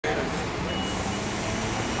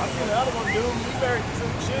the other one, dude. We married two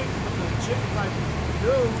chicks, but the chick is like,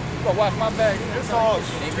 dude. Go watch my bag. It's all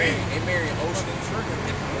They married Ocean.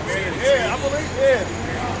 Yeah, I believe, yeah.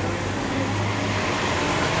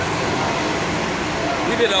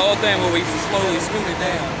 We did the whole thing where we slowly scooted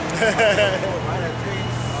down. I had a dream.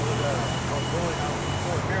 I was going out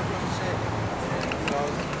before miracles and shit. And you know,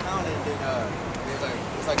 I was in town and then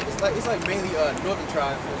it's like mainly northern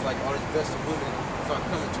tribes. It was like all these gusts of women started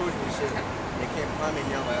coming towards me and shit. They came behind me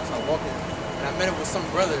and I'm like, I started walking and I met up with some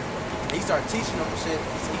brother and he started teaching them and shit.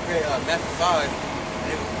 He read Matthew 5 and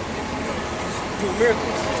it was, you know, doing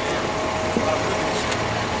miracles. A lot of women and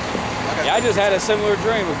shit. Yeah, I just had a similar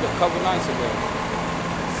dream a couple nights ago.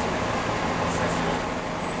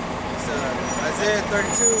 Isaiah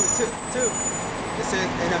 32:2. It says,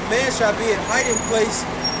 and a man shall be a hiding place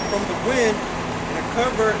from the wind and a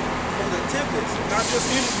cover from the tempest. Not just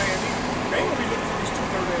any man, they ain't gonna be looking for these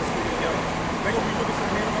 2/3 ass niggas. They gonna be looking for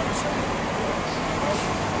men of understanding.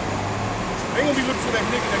 They gonna be looking for that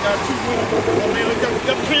nigga that got 2 women. Oh, they got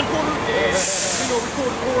the camcorder. You know,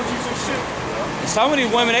 recording orgies and shit. Some of these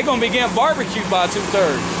women, they gonna be getting barbecued by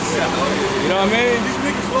 2/3. You know what I mean? These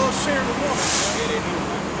niggas love sharing the woman.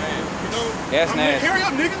 You know? That's nasty. Hurry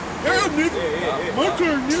up, nigga. Hurry up, nigga. My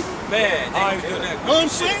turn, nigga. Man, know what I'm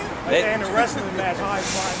saying? They, a wrestling match,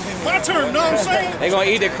 my turn, know what I'm saying? they gonna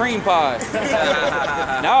eat the cream pie.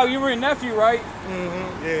 Now you were a nephew, right?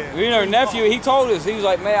 Mm-hmm. Yeah. You know, nephew, he told us, he was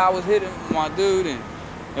like, man, I was hitting my dude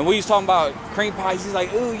and we was talking about cream pies. He's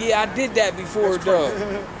like, ooh, yeah, I did that before, though.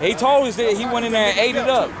 He told us that he went in there and ate it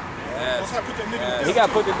up. He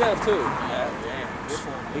got put to death, too.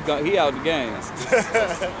 He out the game.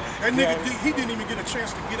 That nigga, he didn't even get a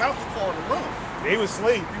chance to get out the car to run. He was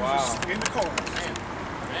asleep. He was just in the car.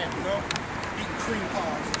 You know, eating cream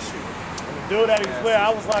pies and shit. The dude that he was with, I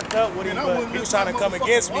was locked up with him, but he was trying to come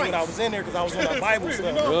against me when I was in there because I was on that Bible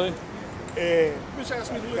stuff. Really? Yeah. Bitch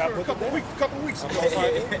asked me to look at her a couple weeks ago.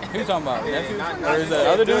 Who you talking about? Nephew? Or is the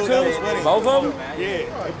other dude too? Both of them?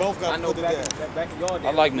 Yeah, they both got put to death.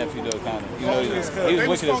 I like nephew though, kind of. You know, he was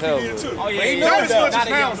wicked as hell. Oh yeah, not as much as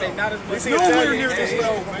now. Not as much. Nowhere near this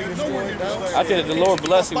level, man. Nowhere near this level. I think the Lord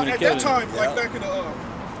blessed him when he killed him. At that time, like back in the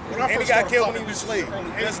when I first got killed when he was asleep.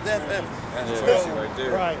 That's death ever. Right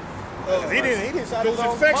there. Right. He didn't shot those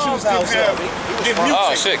infections didn't have.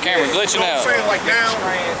 Oh shit, camera glitching out. Saying like down.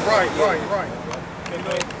 Right. You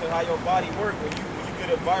know, how your body works when you get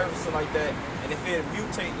a virus or like that, and if it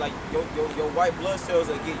mutate, like your white blood cells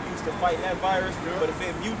will get used to fighting that virus. But if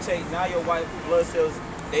it mutate, now your white blood cells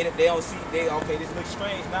they don't see okay, this looks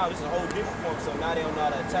strange now. This is a whole different form, so now they don't know how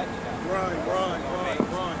to attack it now. Right.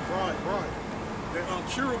 They're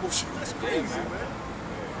uncurable shit. That's crazy, man.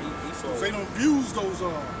 So they don't use those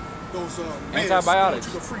antibiotics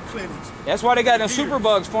to the free clinics. That's why they got them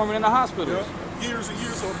superbugs forming in the hospitals. Years and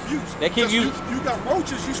years of abuse. They keep you got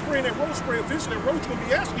roaches, you spraying that roach spray, eventually that roach gonna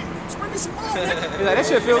be asking you, spray me some more. He's like, that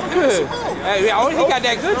shit feel good. Hey, he got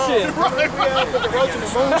that good shit. Right. Put the roach in the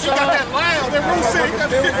moonshine. He got that loud. That roach said he got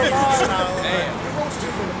that loud. Damn. The roach is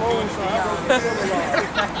in the moonshine.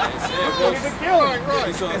 Right. Kill him.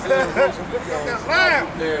 Right. That loud.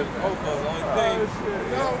 There's the only thing.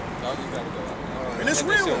 And it's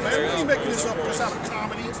real, man. We ain't making this up just out of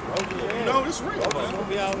comedy. You know, it's real, man.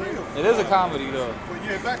 It is a comedy, though. But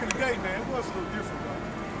yeah, back in the day, man, it was a little different, though.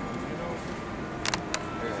 You know?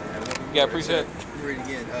 Yeah, appreciate it. Read it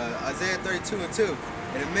again. Isaiah 32:2.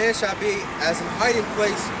 And a man shall be as an hiding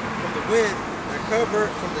place from the wind, and a cover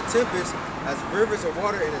from the tempest, as rivers of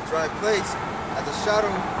water in a dry place, as a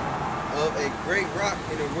shadow of a great rock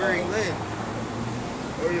in a weary land.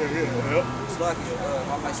 Oh yeah.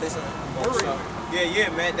 I might say something. Yeah,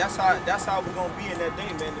 man. That's how we're gonna be in that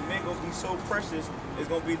day, man. The men gonna be so precious. It's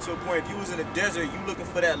gonna be to a point. If you was in the desert, you looking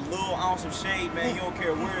for that little ounce of shade, man. You don't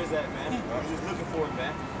care where it's at, man. You're just looking for it,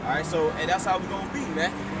 man. All right. So, and that's how we gonna be,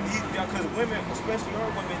 man. Because women, especially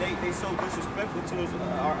our women, they so disrespectful to us,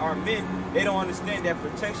 our men. They don't understand that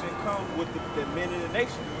protection comes with the men in the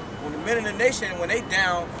nation. When the men in the nation, when they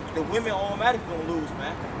down, the women automatically gonna lose,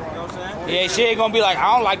 man. You know what I'm saying? Yeah, she ain't gonna be like,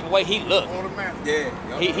 I don't like the way he look. Yeah.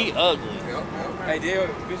 He ugly. Hey,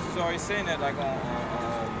 bitches already saying that, like on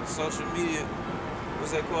social media.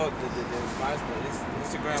 What's that called? The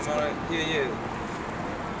Instagram, all right? Yeah.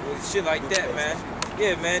 Well, shit like that, man.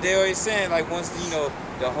 Yeah, man. They always saying like once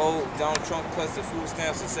the whole Donald Trump cuts the food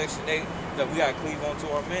stamps in Section 8, that we gotta cleave on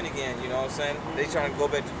to our men again. You know what I'm saying? They trying to go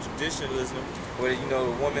back to traditionalism, where the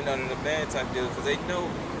woman under the man type deal, because they know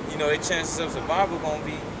their chances of survival gonna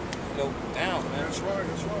be down, man. That's right.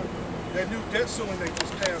 That new debt ceiling they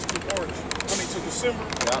just passed to March. To December.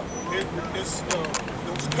 Yeah. It's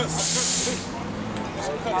those cuts. There's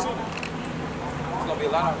some cuts in it. There's gonna be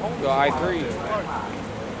a lot of homies. Go I-3. You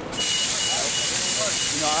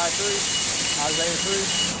know I-3? Isaiah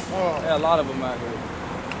 3? Oh. Yeah, a lot of them out here.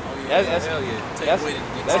 That's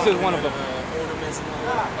just one of them.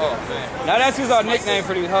 Oh man. Now that's just our nickname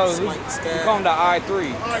for these hoes. We call them the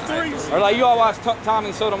I-3. I-3s. Or like you all watch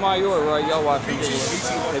Tommy Sotomayor, right? Y'all watch the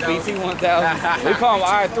BT 1000. We call them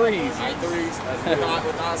I-3s. I3s.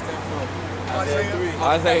 What Oz came from.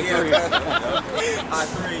 Isaiah 3.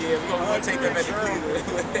 I3, yeah. We're gonna take them at the Cleveland.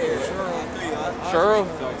 Sure.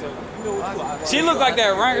 She looked like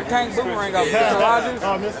that orangutan boomerang off Mr. Rogers.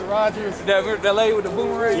 Oh, Mr. Rogers. That lady with the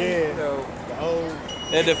boomerang. Yeah. So, The old.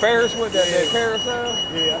 the Ferris with the carousel.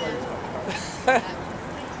 Yeah, I know.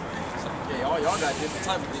 Yeah, y'all got different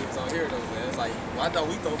type of things on here though, man. It's like I thought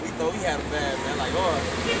we thought we had a bad man. Like,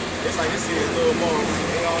 it's like this is a little more.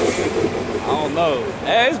 I don't know.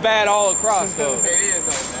 Hey, it's bad all across though. It is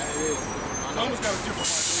though, man. It is. Columbus got a different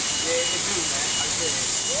life. Yeah, it do, man.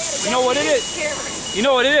 You know what it is? You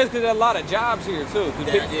know what it is? Because there's a lot of jobs here too.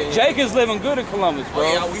 Jake is living good in Columbus, bro. Oh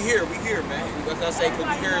yeah, we here, man. Like I say, because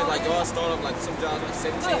we hear like y'all start up like some jobs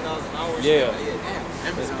like $17 an hour. Yeah. Like,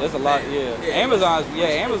 damn. There's a lot, Amazon's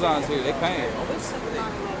here. They paying.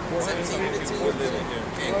 17, 15. Well,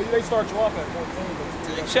 they start you off at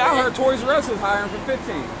 14. Shit, I heard Toys R Us is hiring for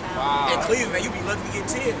 15. Wow. In Cleveland, man, you be lucky to get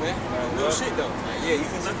 10, man. Real shit though. Like, yeah, you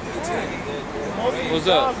be lucky to get 10. What's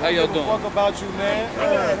up? How y'all doing? Fuck about you, man.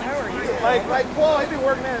 How are you? Like Paul, he been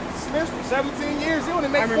working at Smith's for 17 years. He only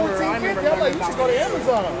make $14.50. I'm like, you should go to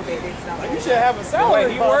Amazon. Like, you should have a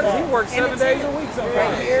salary. He works 7 days a week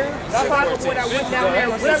sometimes. That's why I went down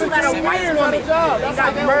there and whistled at a white woman. That's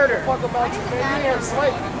got murdered. Fuck about you, man. You ain't a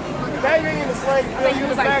slave. Now you ain't in the slave. You in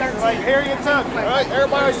the factory like Harriet Tubman, right?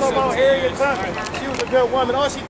 Everybody always talking about Harriet Tubman. She was a good woman. All she